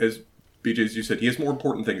 As BJ, as you said, he has more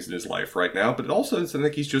important things in his life right now, but it also is, I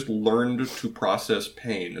think he's just learned to process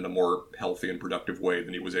pain in a more healthy and productive way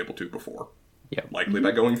than he was able to before. Yeah. Likely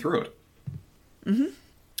by going through it. Mm-hmm.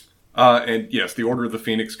 And yes, the Order of the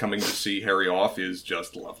Phoenix coming to see Harry off is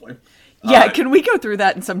just lovely. Yeah, can we go through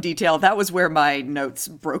that in some detail? That was where my notes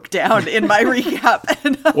broke down in my recap.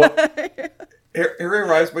 Harry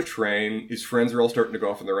arrives by train. His friends are all starting to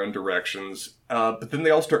go off in their own directions. But then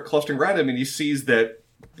they all start clustering around him, and he sees that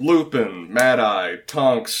Lupin, Mad-Eye,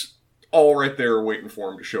 Tonks, all right there waiting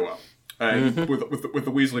for him to show up. And with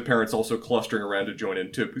the Weasley parents also clustering around to join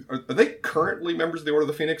in too. Are they currently members of the Order of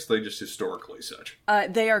the Phoenix? Or are they just historically such?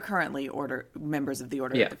 They are currently members of the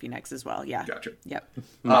Order of the Phoenix as well. Yeah. Gotcha. Yep.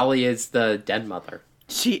 Molly is the dead mother.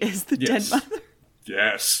 She is the dead mother.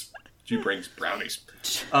 Yes. She brings brownies.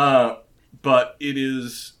 But it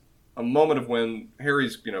is a moment of when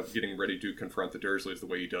Harry's, getting ready to confront the Dursleys the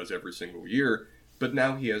way he does every single year. But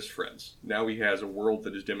now he has friends. Now he has a world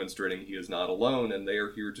that is demonstrating he is not alone, and they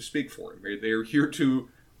are here to speak for him. They are here to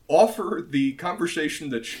offer the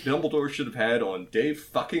conversation that Dumbledore should have had on day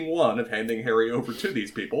fucking one of handing Harry over to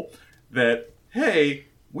these people. That, hey,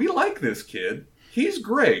 we like this kid. He's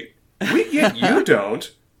great. We get you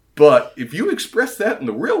don't. But if you express that in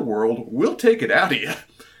the real world, we'll take it out of you.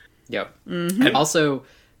 Yep. Mm-hmm. And also,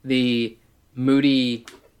 the Moody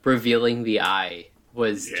revealing the eye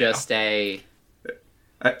was just a...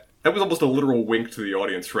 That was almost a literal wink to the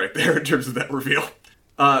audience right there in terms of that reveal.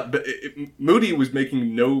 But Moody was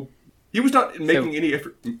making he was not making any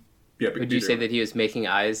effort. Yeah, would you say that he was making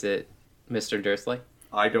eyes at Mr. Dursley?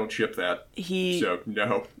 I don't ship that. So,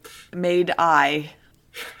 no. Made eye.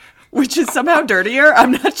 Which is somehow dirtier?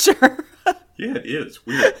 I'm not sure. Yeah, it is.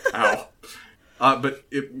 Weird. Ow. But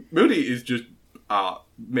Moody is just...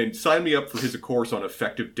 Man, sign me up for his course on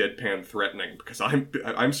effective deadpan threatening, because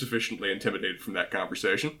I'm sufficiently intimidated from that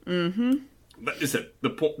conversation. Mm-hmm. But is it the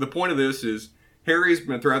point of this is Harry's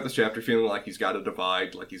been throughout this chapter feeling like he's got a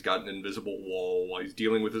divide, like he's got an invisible wall, while he's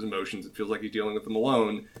dealing with his emotions. It feels like he's dealing with them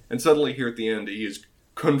alone, and suddenly here at the end, he is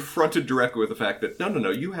confronted directly with the fact that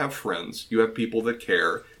no, you have friends, you have people that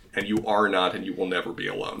care, and you are not, and you will never be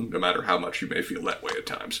alone, no matter how much you may feel that way at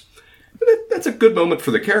times. That's a good moment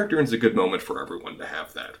for the character, and it's a good moment for everyone to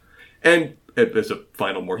have that. And as a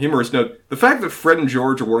final, more humorous note, the fact that Fred and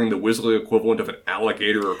George are wearing the Weasley equivalent of an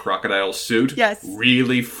alligator or crocodile suit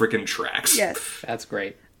really frickin' tracks. Yes. That's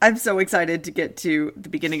great. I'm so excited to get to the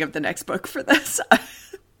beginning of the next book for this.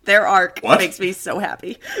 Their arc makes me so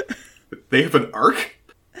happy. They have an arc?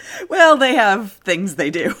 Well, they have things they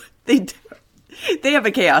do. They have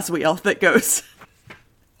a chaos wheel that goes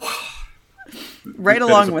right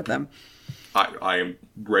along with them. I am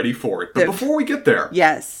ready for it. But before we get there,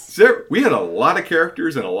 yes, we had a lot of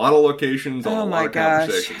characters and a lot of locations on a lot of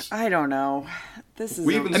conversations. I don't know.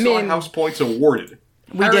 We even saw house points awarded.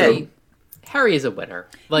 We did. Harry is a winner.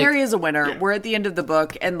 Harry is a winner. Yeah. We're at the end of the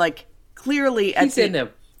book, and clearly, he's in a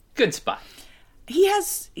good spot.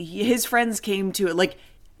 His friends came to it.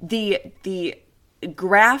 The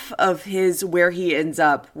graph of his where he ends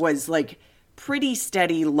up was pretty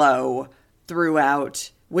steady low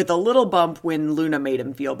throughout, with a little bump when Luna made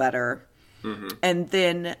him feel better. Mm-hmm. And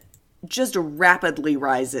then just rapidly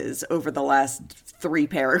rises over the last 3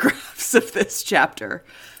 paragraphs of this chapter.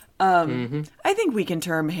 I think we can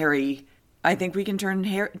term Harry a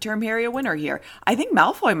winner here. I think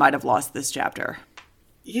Malfoy might have lost this chapter.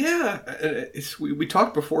 Yeah, we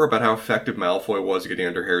talked before about how effective Malfoy was getting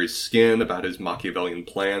under Harry's skin, about his Machiavellian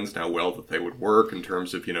plans, and how well that they would work in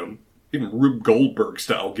terms of, even Rube Goldberg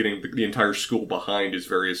style, getting the entire school behind his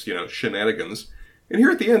various, shenanigans. And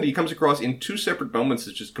here at the end, he comes across in 2 separate moments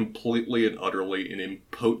as just completely and utterly an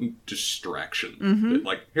impotent distraction. Mm-hmm.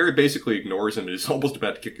 Harry basically ignores him and is almost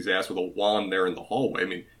about to kick his ass with a wand there in the hallway. I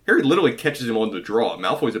mean, Harry literally catches him on the draw.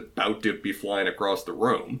 Malfoy's about to be flying across the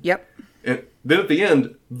room. Yep. And then at the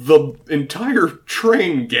end, the entire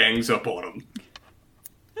train gangs up on him.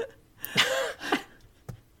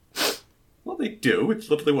 Well, they do. It's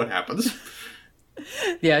literally what happens.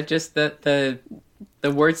 Yeah, just the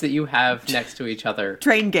words that you have next to each other.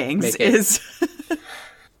 Train gangs is...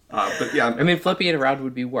 but yeah, I mean, flipping it around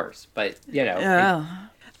would be worse, but, Yeah.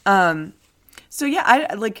 So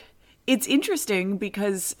yeah, it's interesting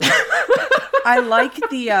because I like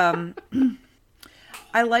the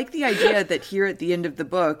idea that here at the end of the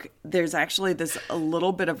book, there's actually a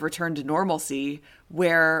little bit of return to normalcy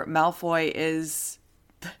where Malfoy is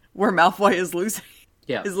losing.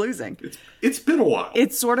 Yeah. Is losing. It's been a while.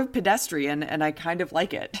 It's sort of pedestrian, and I kind of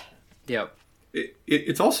like it. Yep.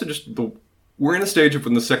 It's also just we're in a stage of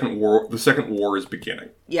when the second war is beginning.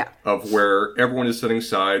 Yeah. Of where everyone is setting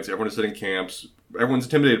sides, everyone is setting camps, everyone's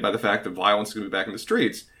intimidated by the fact that violence is going to be back in the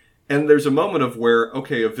streets. And there's a moment of where,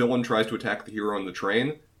 okay, a villain tries to attack the hero on the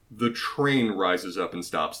train rises up and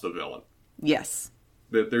stops the villain. Yes.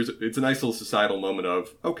 It's a nice little societal moment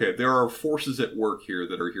of, okay, there are forces at work here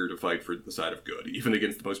that are here to fight for the side of good, even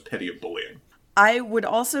against the most petty of bullying. I would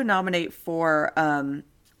also nominate for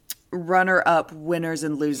runner-up winners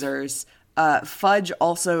and losers, Fudge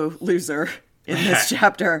also loser in this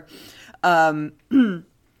chapter.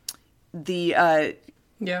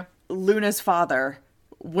 Luna's father,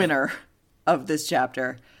 winner of this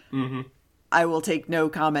chapter. Mm-hmm. I will take no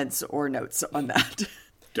comments or notes on that.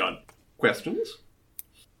 Done. Questions?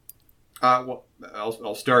 Well,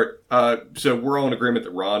 I'll start. So we're all in agreement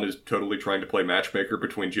that Ron is totally trying to play matchmaker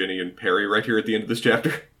between Ginny and Perry right here at the end of this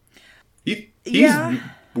chapter. He's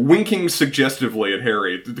winking suggestively at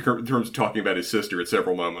Harry in terms of talking about his sister at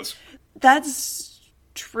several moments. That's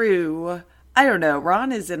true. I don't know.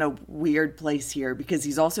 Ron is in a weird place here because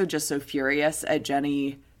he's also just so furious at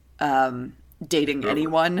Jenny dating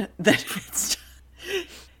anyone that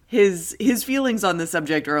his feelings on the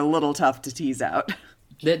subject are a little tough to tease out.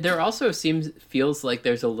 There also feels like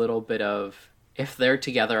there's a little bit of, if they're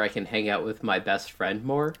together, I can hang out with my best friend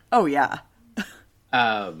more. Oh yeah.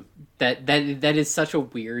 That is such a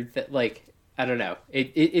weird I don't know.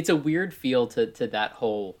 It's a weird feel to that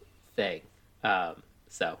whole thing.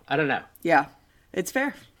 So I don't know. Yeah, it's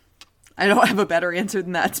fair. I don't have a better answer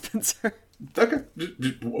than that, Spencer. Okay.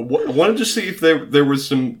 I wanted to see if there was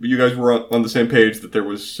some, you guys were on the same page, that there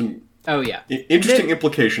was some interesting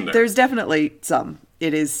implication there. There's definitely some.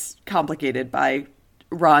 It is complicated by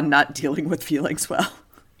Ron not dealing with feelings well.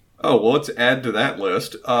 Oh, well, let's add to that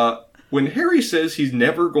list. When Harry says he's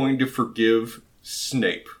never going to forgive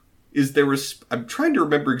Snape I'm trying to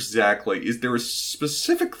remember exactly, is there a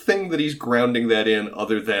specific thing that he's grounding that in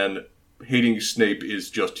other than hating Snape is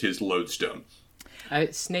just his lodestone?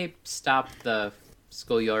 Snape stopped the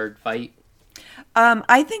schoolyard fight.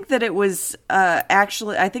 I think that it was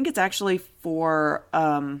I think it's actually for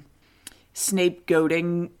Snape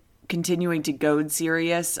continuing to goad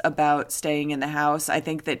Sirius about staying in the house. I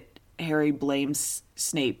think that Harry blames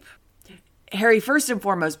Snape. Harry first and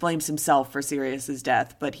foremost blames himself for Sirius's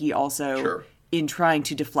death, but he also, in trying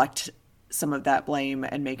to deflect some of that blame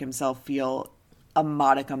and make himself feel a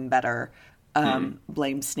modicum better,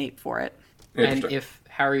 blames Snape for it. And if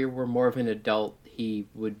Harry were more of an adult, he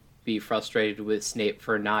would be frustrated with Snape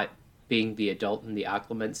for not being the adult in the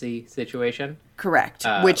occlumency situation. Correct.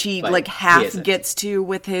 Which he half gets to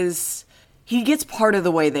with his... He gets part of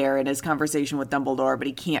the way there in his conversation with Dumbledore, but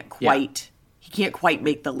he can't quite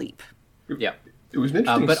make the leap. Yeah. It was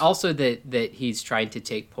interesting. But also that he's trying to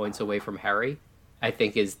take points away from Harry, I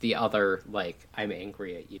think is the other, I'm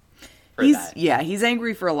angry at you for that. Yeah, he's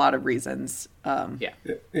angry for a lot of reasons.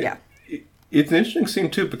 Yeah. It's an interesting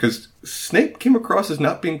scene, too, because Snape came across as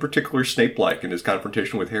not being particularly Snape-like in his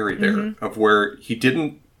confrontation with Harry there, of where he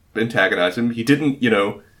didn't antagonize him, he didn't,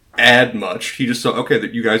 add much. He just saw, okay,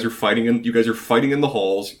 that you guys are fighting in the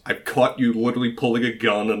halls, I've caught you literally pulling a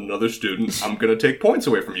gun on another student, I'm gonna take points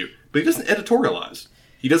away from you. But he doesn't editorialize.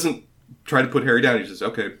 He doesn't try to put Harry down, he says,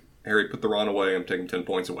 okay, Harry, put the Ron away, I'm taking 10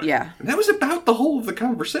 points away. Yeah. And that was about the whole of the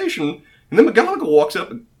conversation. And then McGonagall walks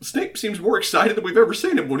up, and Snape seems more excited than we've ever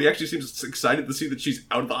seen him, when he actually seems excited to see that she's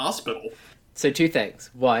out of the hospital. So 2 things.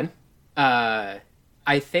 One, I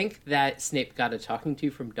think that Snape got a talking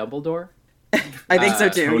to from Dumbledore. I think so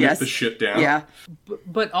too, yes. The shit down. Yeah.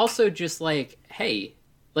 But also just hey,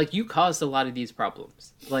 you caused a lot of these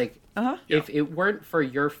problems. If it weren't for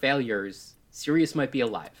your failures, Sirius might be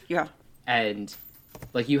alive. Yeah. And,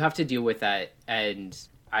 you have to deal with that. And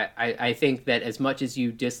I think that as much as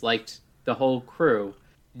you disliked the whole crew,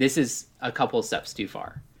 this is a couple steps too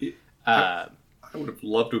far. I would have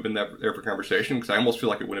loved to have been there for conversation, because I almost feel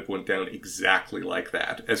like it would have went down exactly like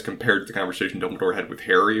that, as compared to the conversation Dumbledore had with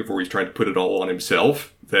Harry, where he's trying to put it all on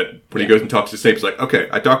himself. That when he goes and talks to Snape, he's like, okay,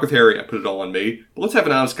 I talked with Harry, I put it all on me, but let's have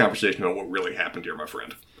an honest conversation about what really happened here, my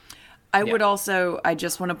friend. I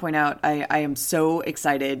just want to point out, I am so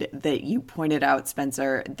excited that you pointed out,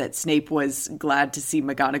 Spencer, that Snape was glad to see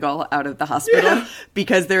McGonagall out of the hospital,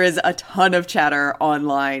 because there is a ton of chatter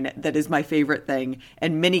online that is my favorite thing,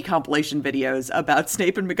 and many compilation videos about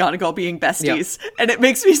Snape and McGonagall being besties, and it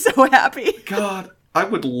makes me so happy. God, I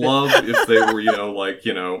would love if they were,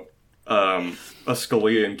 a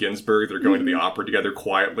Scalia and Ginsberg, they're going to the opera together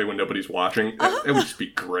quietly when nobody's watching. It would just be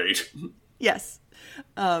great. Yes.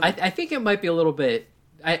 I think it might be a little bit...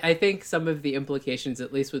 I think some of the implications,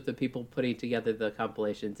 at least with the people putting together the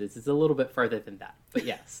compilations, is a little bit further than that. But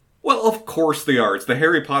yes. Well, of course they are. It's the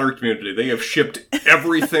Harry Potter community. They have shipped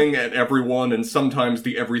everything and everyone, and sometimes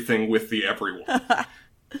the everything with the everyone.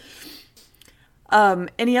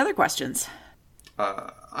 Any other questions?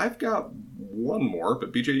 I've got one more,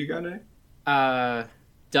 but BJ, you got any?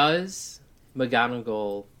 Does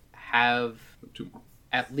McGonagall have... 2 more.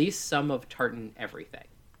 At least some of Tartan everything?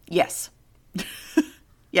 Yes.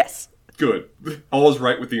 Yes. Good. All is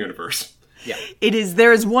right with the universe. Yeah.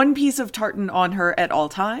 There is one piece of tartan on her at all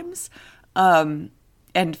times. And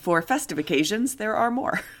for festive occasions, there are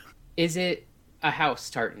more. Is it a house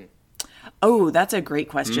tartan? Oh, that's a great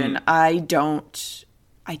question. I don't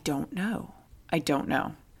know.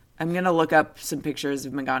 I'm going to look up some pictures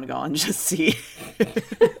of McGonagall and just see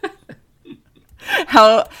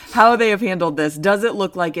how they have handled this. Does it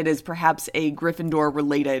look like it is perhaps a Gryffindor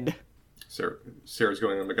related? Sarah's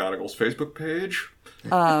going on McGonagall's Facebook page.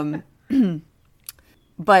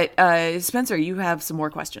 But Spencer, you have some more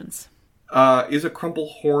questions. Is a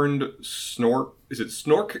crumple-horned snork? Is it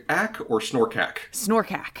Snorkack or Snorkack?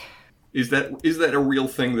 Snorkack. Is that a real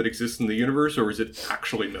thing that exists in the universe, or is it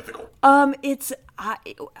actually mythical? It's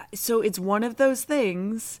one of those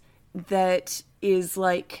things that is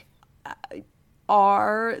like,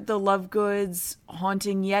 are the Lovegoods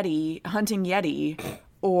hunting Yeti,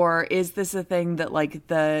 or is this a thing that like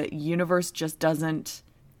the universe just doesn't?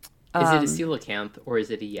 Is it a coelacanth or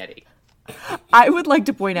is it a Yeti? I would like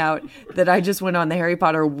to point out that I just went on the Harry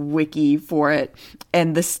Potter wiki for it,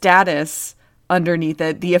 and the status underneath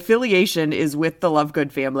it, the affiliation is with the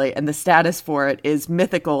Lovegood family, and the status for it is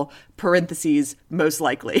mythical, parentheses, most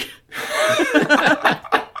likely.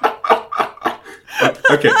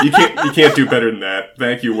 Okay, you can't do better than that.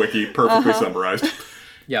 Thank you, Wiki. Perfectly summarized.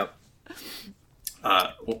 Yep.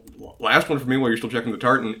 Last one for me while you're still checking the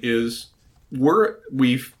tartan is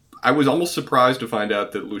I was almost surprised to find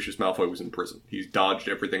out that Lucius Malfoy was in prison. He's dodged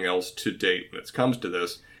everything else to date when it comes to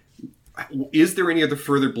this. Is there any other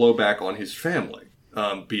further blowback on his family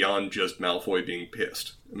beyond just Malfoy being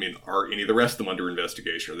pissed? I mean, are any of the rest of them under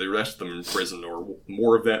investigation? Are the rest of them in prison? Or will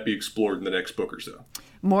more of that be explored in the next book or so?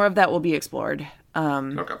 More of that will be explored.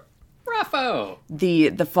 Okay. Raffo!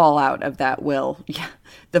 The fallout of that will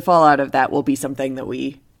be something that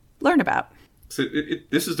we learn about. So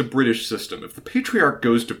this is the British system. If the patriarch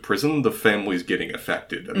goes to prison, the family's getting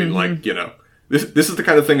affected. I mean, this is the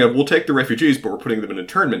kind of thing of, we'll take the refugees, but we're putting them in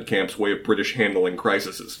internment camps, way of British handling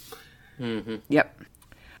crises. Mm-hmm. Yep.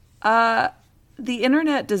 The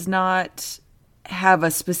internet does not have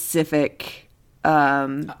a specific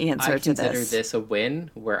answer to this. I consider this a win,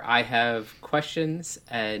 where I have questions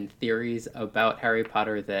and theories about Harry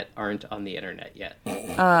Potter that aren't on the internet yet.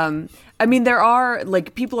 I mean, there are,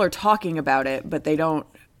 people are talking about it, but they don't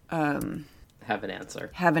have an answer.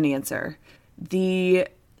 You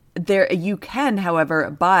can, however,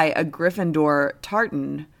 buy a Gryffindor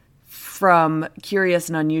tartan from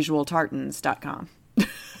CuriousAndUnusualTartans.com.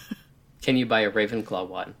 Can you buy a Ravenclaw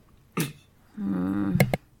one?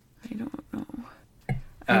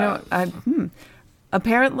 I don't know.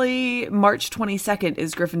 Apparently, March 22nd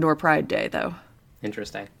is Gryffindor Pride Day, though.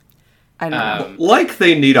 Interesting. I don't know. Like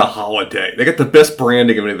they need a holiday. They got the best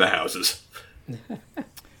branding of any of the houses.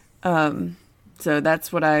 So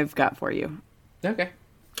that's what I've got for you. Okay.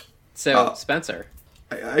 So, Spencer.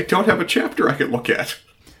 I don't have a chapter I can look at.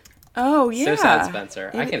 Oh, yeah. So sad,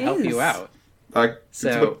 Spencer. I can help you out.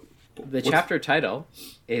 The chapter title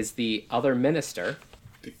is The Other Minister.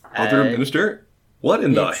 The Other Minister? What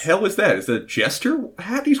in the hell is that? Is that a jester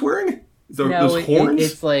hat he's wearing? Those horns?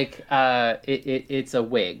 It's like it's a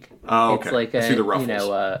wig. Oh, okay. It's like I see the ruffles.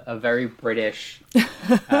 A very British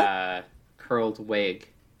curled wig,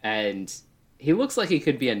 and he looks like he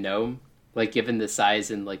could be a gnome, like given the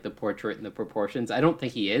size and like the portrait and the proportions. I don't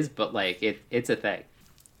think he is, but like it's a thing.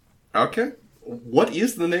 Okay. What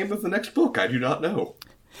is the name of the next book? I do not know.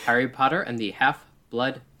 Harry Potter and the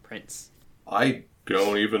Half-Blood Prince. I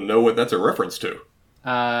don't even know what that's a reference to.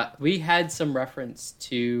 We had some reference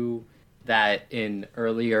to that in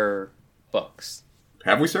earlier books.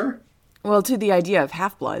 Have we, sir? Well, to the idea of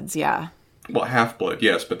half-bloods, yeah. Well, half-blood,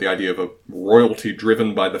 yes, but the idea of a royalty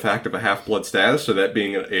driven by the fact of a half-blood status, so that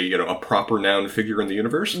being a proper noun figure in the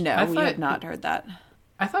universe? No, we have not heard that.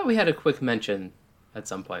 I thought we had a quick mention at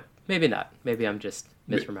some point. Maybe not. Maybe I'm just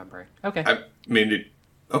misremembering. Okay.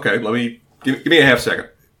 Give me a half second.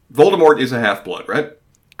 Voldemort is a half-blood, right?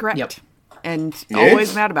 Correct. Yep. And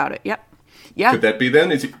always mad about it. Yep. Yeah. Could that be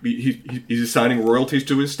then? Is he's assigning royalties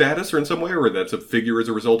to his status or in some way, or that's a figure as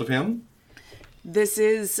a result of him? This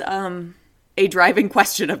is a driving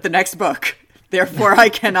question of the next book. Therefore, I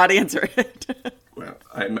cannot answer it. Well,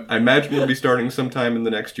 I imagine we'll be starting sometime in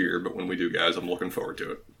the next year, but when we do, guys, I'm looking forward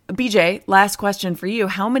to it. BJ, last question for you.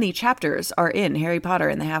 How many chapters are in Harry Potter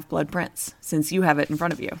and the Half-Blood Prince, since you have it in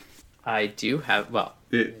front of you? I do have,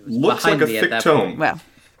 it looks like a thick tome. Well,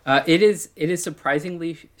 it is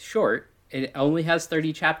surprisingly short. It only has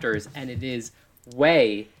 30 chapters, and it is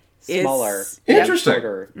way smaller and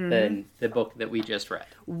shorter than the book that we just read.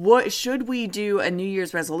 What should we do a New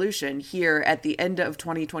Year's resolution here at the end of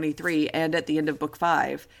 2023 and at the end of Book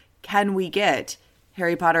 5? Can we get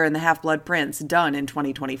Harry Potter and the Half-Blood Prince done in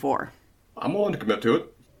 2024? I'm willing to commit to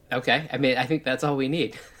it. Okay, I mean, I think that's all we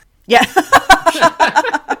need. Yeah.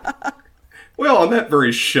 Well, on that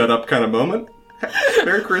very shut-up kind of moment,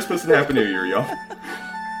 Merry Christmas and Happy New Year, y'all.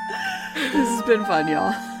 This has been fun,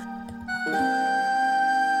 y'all.